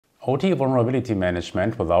OT vulnerability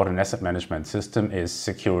management without an asset management system is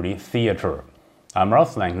security theater. I'm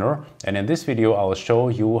Ralph Langner, and in this video I'll show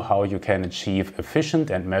you how you can achieve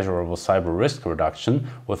efficient and measurable cyber risk reduction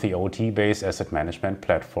with the OT-based asset management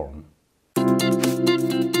platform.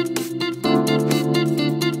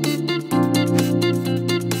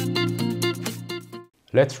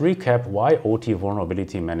 Let's recap why OT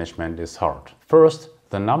vulnerability management is hard. First,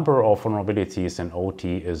 the number of vulnerabilities in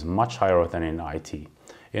OT is much higher than in IT.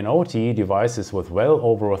 In OT, devices with well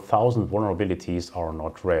over 1,000 vulnerabilities are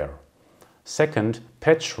not rare. Second,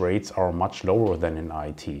 patch rates are much lower than in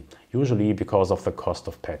IT, usually because of the cost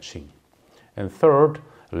of patching. And third,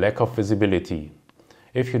 lack of visibility.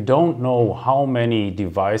 If you don't know how many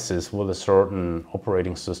devices with a certain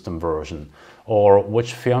operating system version, or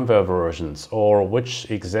which firmware versions, or which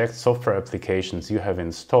exact software applications you have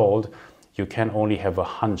installed, you can only have a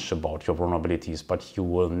hunch about your vulnerabilities, but you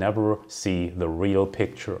will never see the real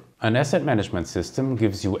picture. An asset management system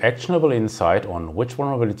gives you actionable insight on which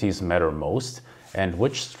vulnerabilities matter most and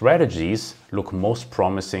which strategies look most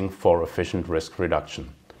promising for efficient risk reduction.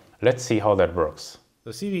 Let's see how that works.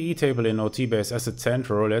 The CVE table in OT-based Asset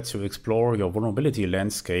Center lets you explore your vulnerability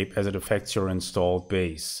landscape as it affects your installed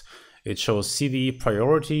base. It shows CVE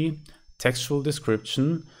priority, textual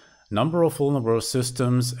description, number of vulnerable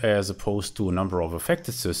systems as opposed to number of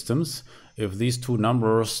affected systems. If these two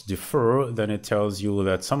numbers differ, then it tells you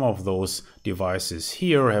that some of those devices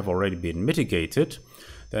here have already been mitigated.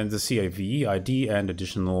 Then the CVE ID and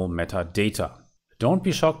additional metadata. Don't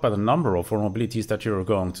be shocked by the number of vulnerabilities that you're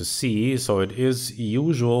going to see. So it is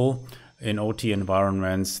usual in OT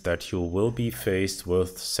environments that you will be faced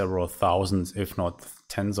with several thousands, if not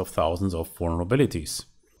tens of thousands of vulnerabilities.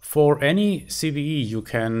 For any CVE, you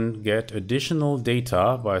can get additional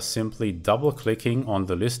data by simply double-clicking on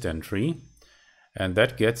the list entry, and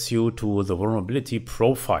that gets you to the vulnerability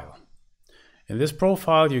profile. In this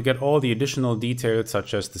profile, you get all the additional details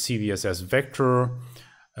such as the CVSS vector,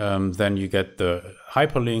 then you get the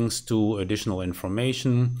hyperlinks to additional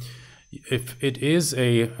information. If it is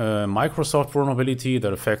a Microsoft vulnerability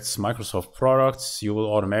that affects Microsoft products, you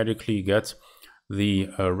will automatically get the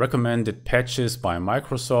recommended patches by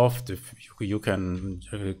Microsoft. If you can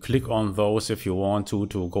click on those if you want to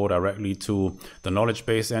go directly to the knowledge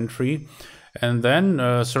base entry. And then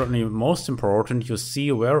certainly most important, you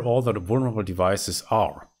see where all the vulnerable devices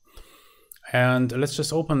are. And let's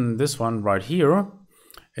just open this one right here.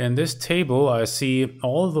 In this table, I see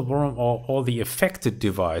all the affected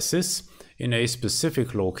devices in a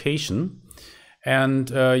specific location. And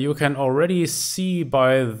you can already see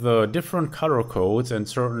by the different color codes and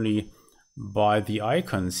certainly by the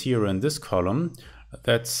icons here in this column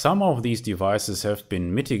that some of these devices have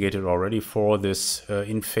been mitigated already for this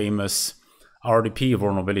infamous RDP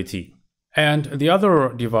vulnerability. And the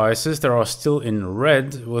other devices that are still in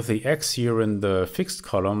red with the X here in the fixed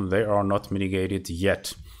column, they are not mitigated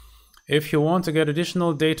yet. If you want to get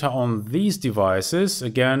additional data on these devices,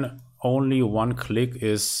 again, only one click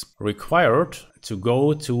is required to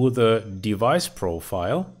go to the device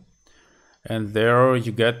profile, and there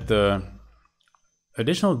you get the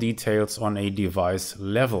additional details on a device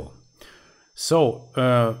level. So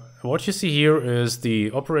what you see here is the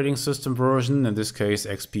operating system version, in this case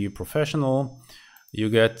XP Professional. You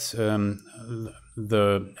get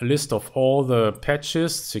the list of all the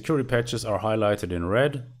patches. Security patches are highlighted in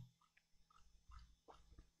red,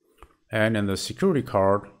 and in the security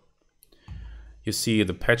card you see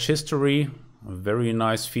the patch history, a very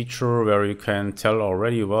nice feature where you can tell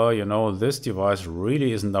already, well, you know, this device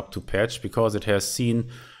really isn't up to patch because it has seen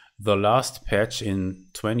the last patch in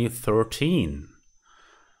 2013.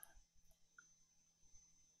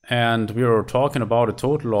 And we are talking about a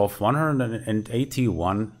total of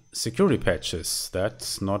 181 security patches.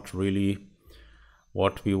 That's not really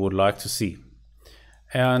what we would like to see.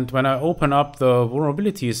 And when I open up the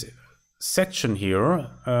vulnerabilities section here,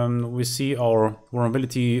 we see our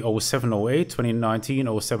vulnerability 0708,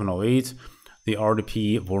 2019 0708, the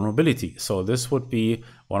RDP vulnerability. So this would be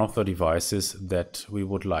one of the devices that we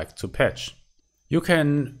would like to patch. You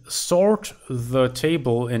can sort the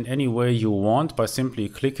table in any way you want by simply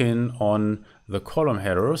clicking on the column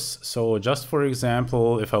headers. So just for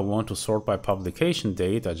example, if I want to sort by publication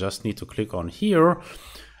date, I just need to click on here,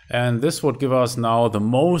 and this would give us now the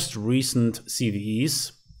most recent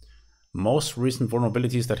CVEs, most recent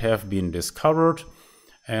vulnerabilities that have been discovered.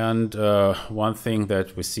 And one thing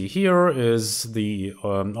that we see here is the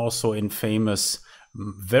also infamous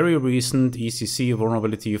very recent ECC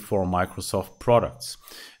vulnerability for Microsoft products.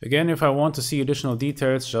 Again, if I want to see additional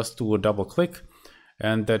details, just do a double click,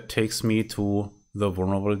 and that takes me to the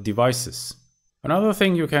vulnerable devices. Another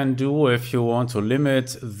thing you can do if you want to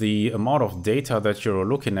limit the amount of data that you're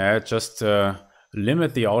looking at, just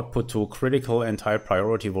limit the output to critical and high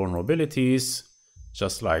priority vulnerabilities,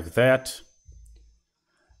 just like that.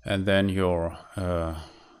 And then your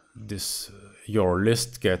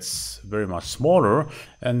list gets very much smaller.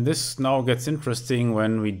 And this now gets interesting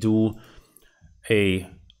when we do a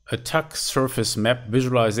attack surface map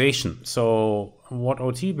visualization. So what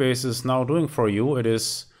OTBase is now doing for you, it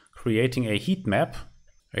is creating a heat map,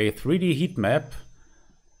 a 3D heat map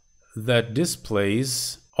that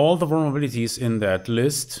displays all the vulnerabilities in that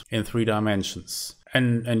list in 3 dimensions.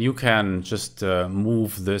 And you can just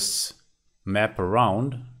move this map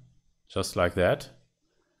around just like that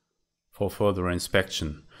for further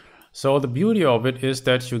inspection. So the beauty of it is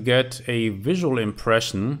that you get a visual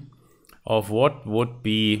impression of what would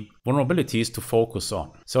be vulnerabilities to focus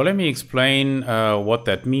on. So let me explain what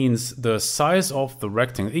that means. The size of the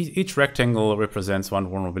rectangle, each rectangle represents one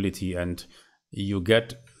vulnerability, and you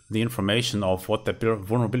get the information of what that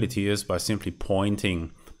vulnerability is by simply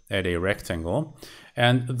pointing at a rectangle.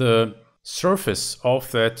 And the surface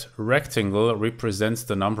of that rectangle represents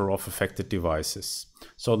the number of affected devices.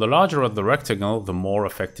 So the larger the rectangle, the more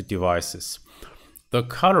affected devices. The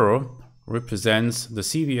color represents the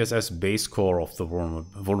CVSS base core of the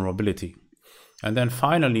vulnerability. And then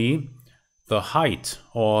finally, the height,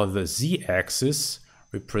 or the Z-axis,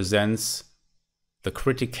 represents the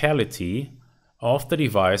criticality of the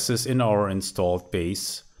devices in our installed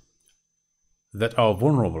base that are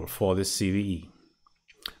vulnerable for this CVE.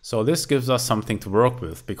 So this gives us something to work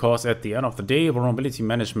with, because at the end of the day, vulnerability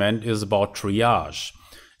management is about triage.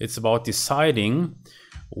 It's about deciding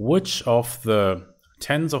which of the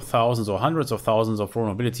tens of thousands or hundreds of thousands of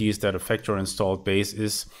vulnerabilities that affect your installed base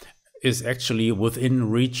is actually within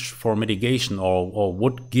reach for mitigation, or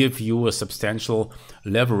would give you a substantial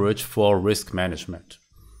leverage for risk management,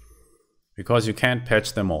 because you can't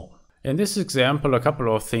patch them all. In this example, a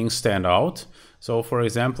couple of things stand out. So for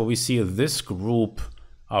example, we see this group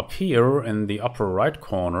up here in the upper right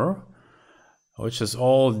corner, which is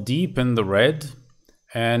all deep in the red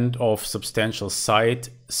and of substantial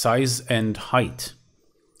size and height.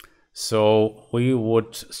 So we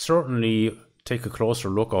would certainly take a closer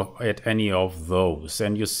look at any of those.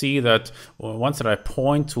 And you see that once that I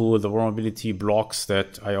point to the vulnerability blocks,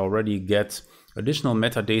 that I already get additional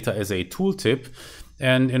metadata as a tooltip.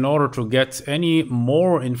 And in order to get any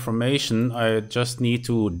more information, I just need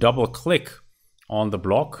to double click on the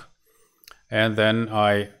block. And then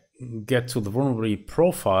I get to the vulnerability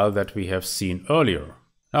profile that we have seen earlier.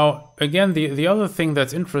 Now, again, the other thing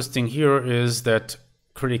that's interesting here is that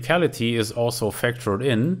criticality is also factored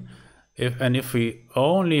in. If we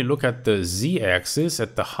only look at the Z-axis,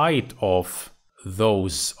 at the height of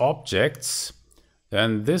those objects,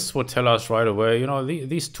 then this would tell us right away, you know,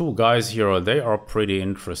 these two guys here, they are pretty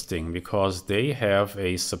interesting because they have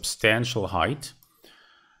a substantial height.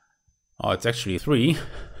 It's actually 3.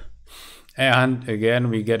 And again,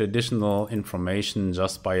 we get additional information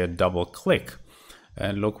just by a double click.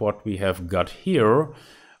 And look what we have got here.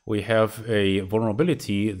 We have a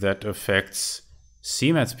vulnerability that affects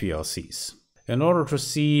Siemens PLCs. In order to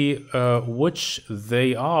see which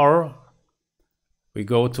they are, we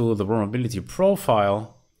go to the vulnerability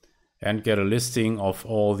profile and get a listing of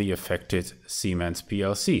all the affected Siemens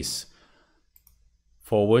PLCs,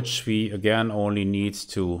 for which we again only need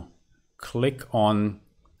to click on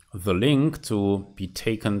the link to be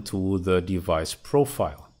taken to the device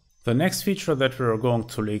profile. The next feature that we're going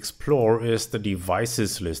to explore is the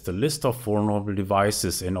devices list, the list of vulnerable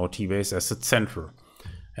devices in OTBase Asset Center.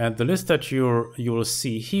 And the list that you will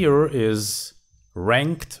see here is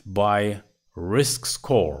ranked by risk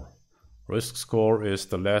score. Risk score is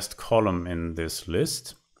the last column in this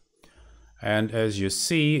list. And as you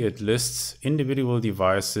see, it lists individual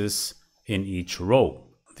devices in each row.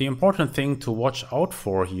 The important thing to watch out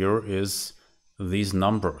for here is these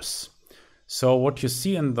numbers. So what you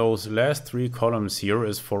see in those last 3 columns here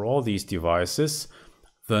is for all these devices,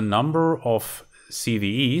 the number of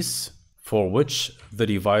CVEs for which the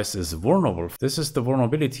device is vulnerable. This is the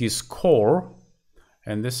vulnerability score,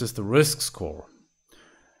 and this is the risk score.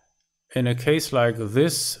 In a case like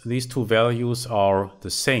this, these 2 values are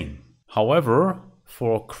the same. However,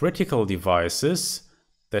 for critical devices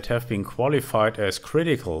that have been qualified as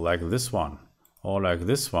critical, like this one or like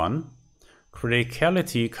this one,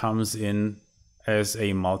 criticality comes in as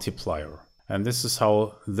a multiplier. And this is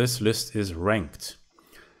how this list is ranked.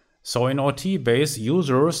 So in OTBase,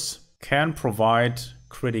 users can provide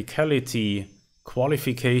criticality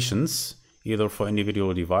qualifications, either for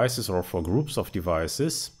individual devices or for groups of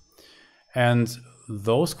devices. And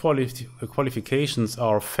those qualifications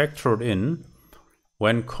are factored in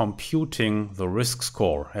when computing the risk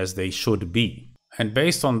score, as they should be. And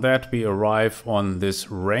based on that, we arrive on this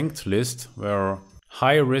ranked list where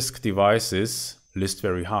high-risk devices list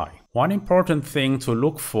very high. One important thing to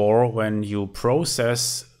look for when you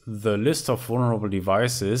process the list of vulnerable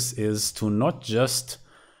devices is to not just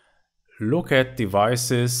look at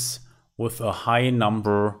devices with a high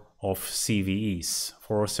number of CVEs,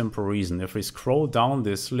 for a simple reason. If we scroll down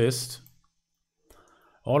this list,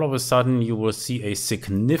 all of a sudden you will see a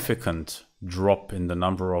significant drop in the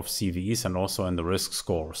number of CVEs and also in the risk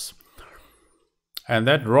scores. And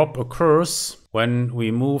that drop occurs when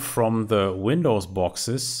we move from the Windows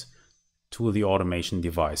boxes to the automation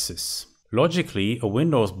devices. Logically, a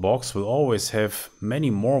Windows box will always have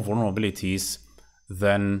many more vulnerabilities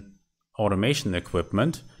than automation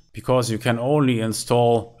equipment, because you can only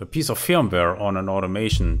install a piece of firmware on an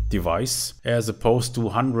automation device as opposed to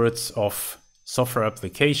hundreds of software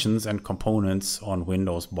applications and components on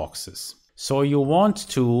Windows boxes. So you want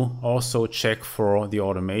to also check for the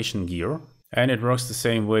automation gear, and it works the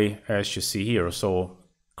same way as you see here. So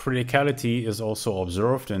criticality is also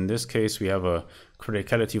observed. In this case, we have a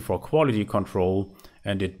criticality for quality control,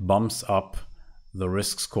 and it bumps up the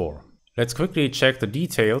risk score. Let's quickly check the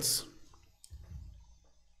details.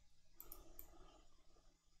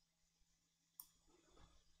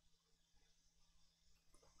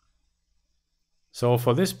 So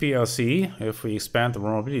for this PLC, if we expand the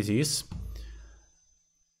vulnerabilities,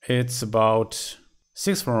 it's about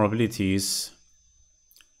 6 vulnerabilities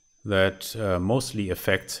that mostly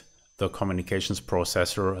affect the communications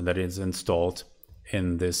processor that is installed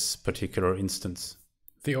in this particular instance.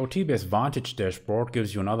 The OT-based Vantage dashboard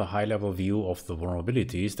gives you another high-level view of the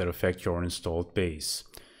vulnerabilities that affect your installed base.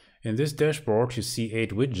 In this dashboard, you see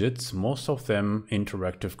 8 widgets, most of them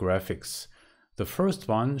interactive graphics. The first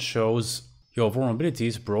one shows your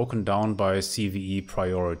vulnerabilities broken down by CVE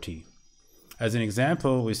priority. As an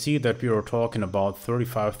example, we see that we are talking about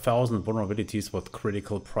 35,000 vulnerabilities with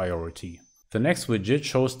critical priority. The next widget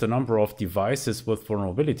shows the number of devices with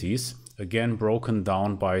vulnerabilities, again broken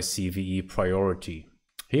down by CVE priority.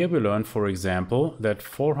 Here we learn, for example, that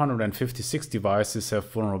 456 devices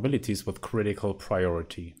have vulnerabilities with critical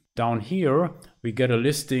priority. Down here, we get a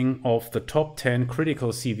listing of the top 10 critical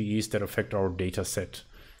CVEs that affect our dataset.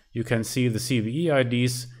 You can see the CVE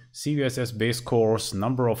IDs, CVSS base cores,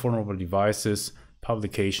 number of vulnerable devices,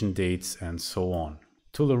 publication dates, and so on.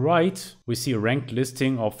 To the right, we see a ranked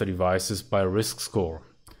listing of the devices by risk score.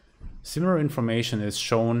 Similar information is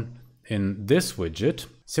shown in this widget.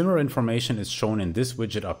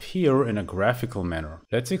 Up here in a graphical manner.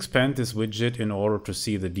 Let's expand this widget in order to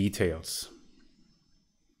see the details.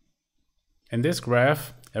 In this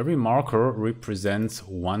graph, every marker represents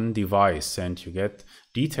one device, and you get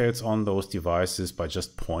details on those devices by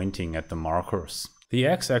just pointing at the markers. The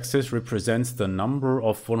x-axis represents the number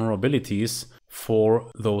of vulnerabilities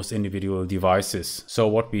for those individual devices. So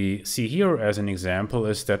what we see here as an example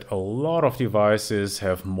is that a lot of devices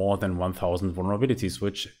have more than 1,000 vulnerabilities,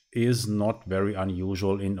 which is not very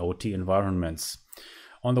unusual in OT environments.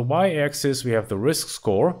 On the y-axis, we have the risk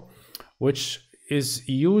score, which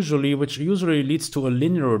usually leads to a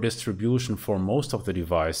linear distribution for most of the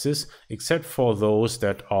devices, except for those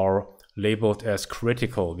that are labeled as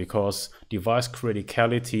critical, because device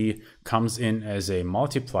criticality comes in as a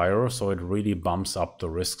multiplier, so it really bumps up the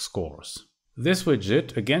risk scores. This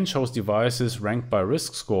widget again shows devices ranked by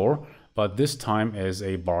risk score, but this time as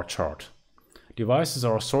a bar chart. Devices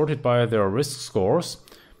are sorted by their risk scores,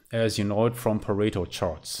 as you know it from Pareto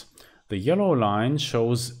charts. The yellow line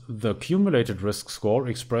shows the cumulated risk score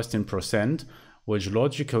expressed in %, which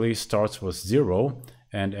logically starts with 0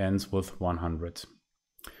 and ends with 100.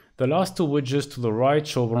 The last two widgets to the right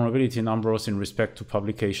show vulnerability numbers in respect to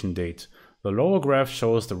publication date. The lower graph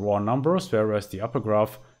shows the raw numbers, whereas the upper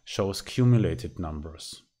graph shows cumulated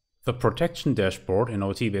numbers. The protection dashboard in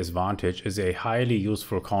OT-based Vantage is a highly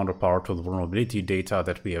useful counterpart to the vulnerability data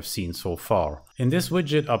that we have seen so far. In this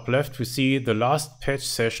widget up left, we see the last patch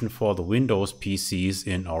session for the Windows PCs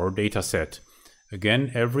in our dataset.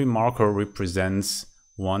 Again, every marker represents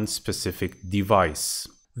one specific device.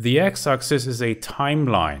 The x-axis is a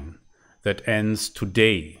timeline that ends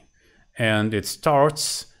today, and it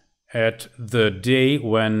starts at the day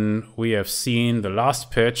when we have seen the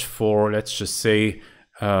last patch for, let's just say,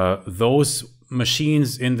 those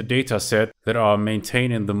machines in the dataset that are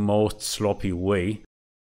maintained in the most sloppy way,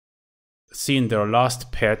 seen their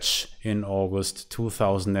last patch in August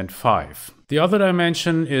 2005. The other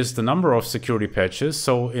dimension is the number of security patches.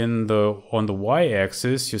 So on the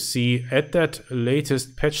y-axis, you see at that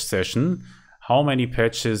latest patch session how many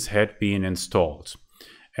patches had been installed.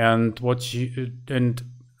 And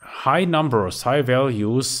high numbers, high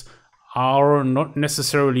values are not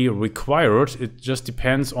necessarily required. It just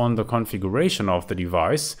depends on the configuration of the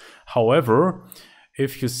device. However,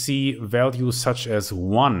 if you see values such as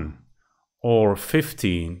 1 or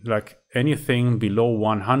 15, like anything below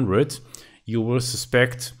 100, you will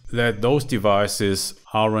suspect that those devices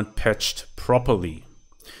aren't patched properly.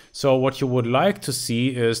 So what you would like to see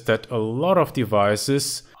is that a lot of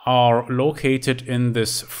devices are located in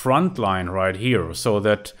this front line right here, so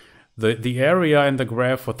that the area in the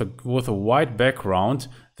graph with a white background,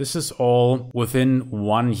 this is all within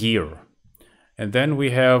 1 year. And then we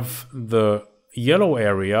have the yellow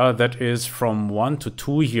area that is from 1 to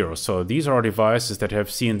 2 years. So these are devices that have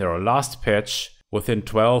seen their last patch within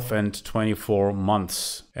 12 and 24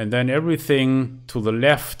 months. And then everything to the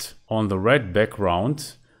left on the red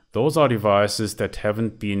background, those are devices that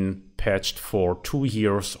haven't been patched for 2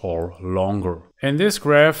 years or longer. In this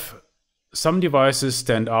graph, some devices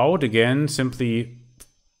stand out again simply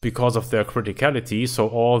because of their criticality. So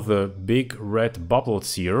all the big red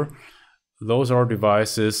bubbles here, those are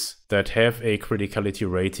devices that have a criticality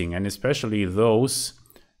rating, and especially those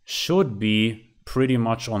should be pretty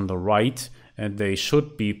much on the right, and they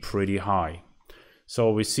should be pretty high.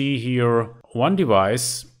 So we see here one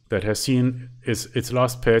device that has seen its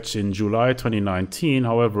last patch in July 2019.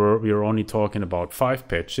 However, we are only talking about 5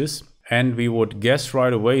 patches. And we would guess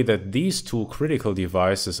right away that these 2 critical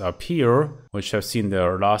devices up here, which have seen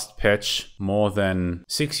their last patch more than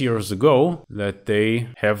 6 years ago, that they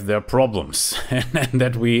have their problems and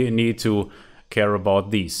that we need to care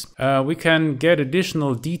about these. We can get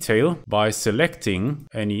additional detail by selecting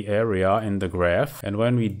any area in the graph. And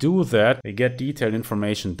when we do that, we get detailed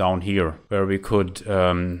information down here where we could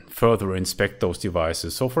further inspect those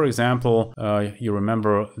devices. So for example, you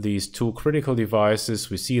remember these 2 critical devices,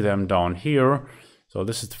 we see them down here. So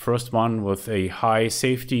this is the first one with a high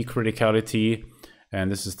safety criticality, and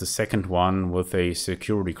this is the second one with a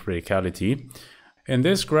security criticality. In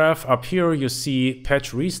this graph up here, you see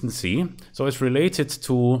patch recency. So it's related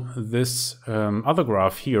to this other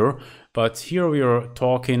graph here, but here we are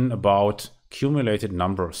talking about cumulated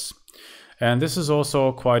numbers. And this is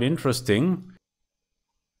also quite interesting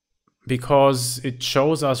because it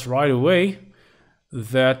shows us right away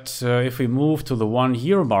that if we move to the 1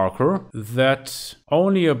 year marker, that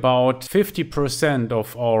only about 50%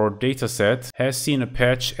 of our dataset has seen a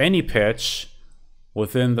patch, any patch,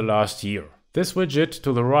 within the last year. This widget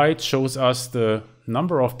to the right shows us the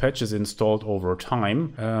number of patches installed over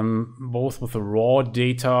time, both with the raw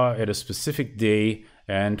data at a specific day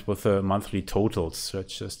and with the monthly totals.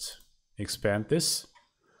 Let's just expand this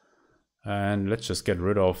and let's just get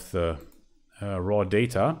rid of the raw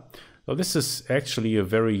data. So this is actually a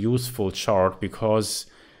very useful chart because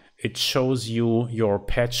it shows you your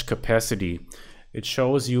patch capacity. It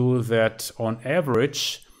shows you that on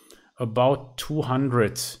average about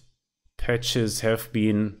 200 patches have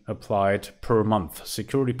been applied per month,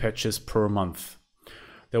 security patches per month.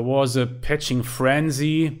 There was a patching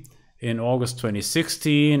frenzy in August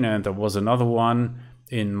 2016, and there was another one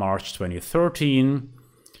in March 2013.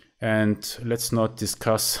 And let's not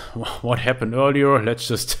discuss what happened earlier. Let's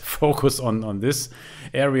just focus on this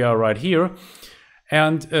area right here.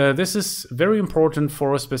 And this is very important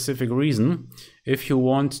for a specific reason. If you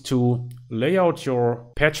want to lay out your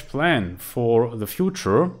patch plan for the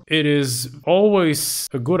future, it is always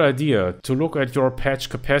a good idea to look at your patch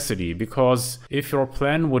capacity, because if your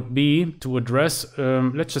plan would be to address,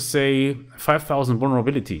 let's just say 5,000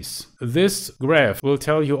 vulnerabilities, this graph will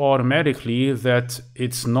tell you automatically that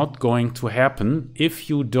it's not going to happen if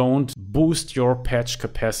you don't boost your patch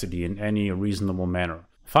capacity in any reasonable manner.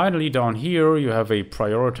 Finally, down here, you have a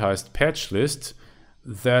prioritized patch list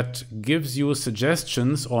that gives you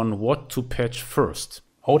suggestions on what to patch first.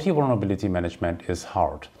 OT vulnerability management is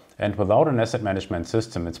hard, and without an asset management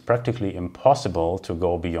system, it's practically impossible to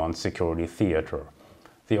go beyond security theater.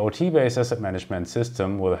 The OT-based asset management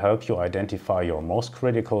system will help you identify your most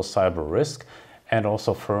critical cyber risk and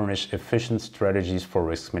also furnish efficient strategies for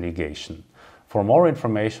risk mitigation. For more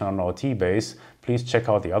information on OT-base, please check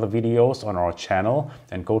out the other videos on our channel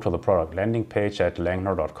and go to the product landing page at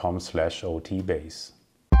langner.com/OTbase.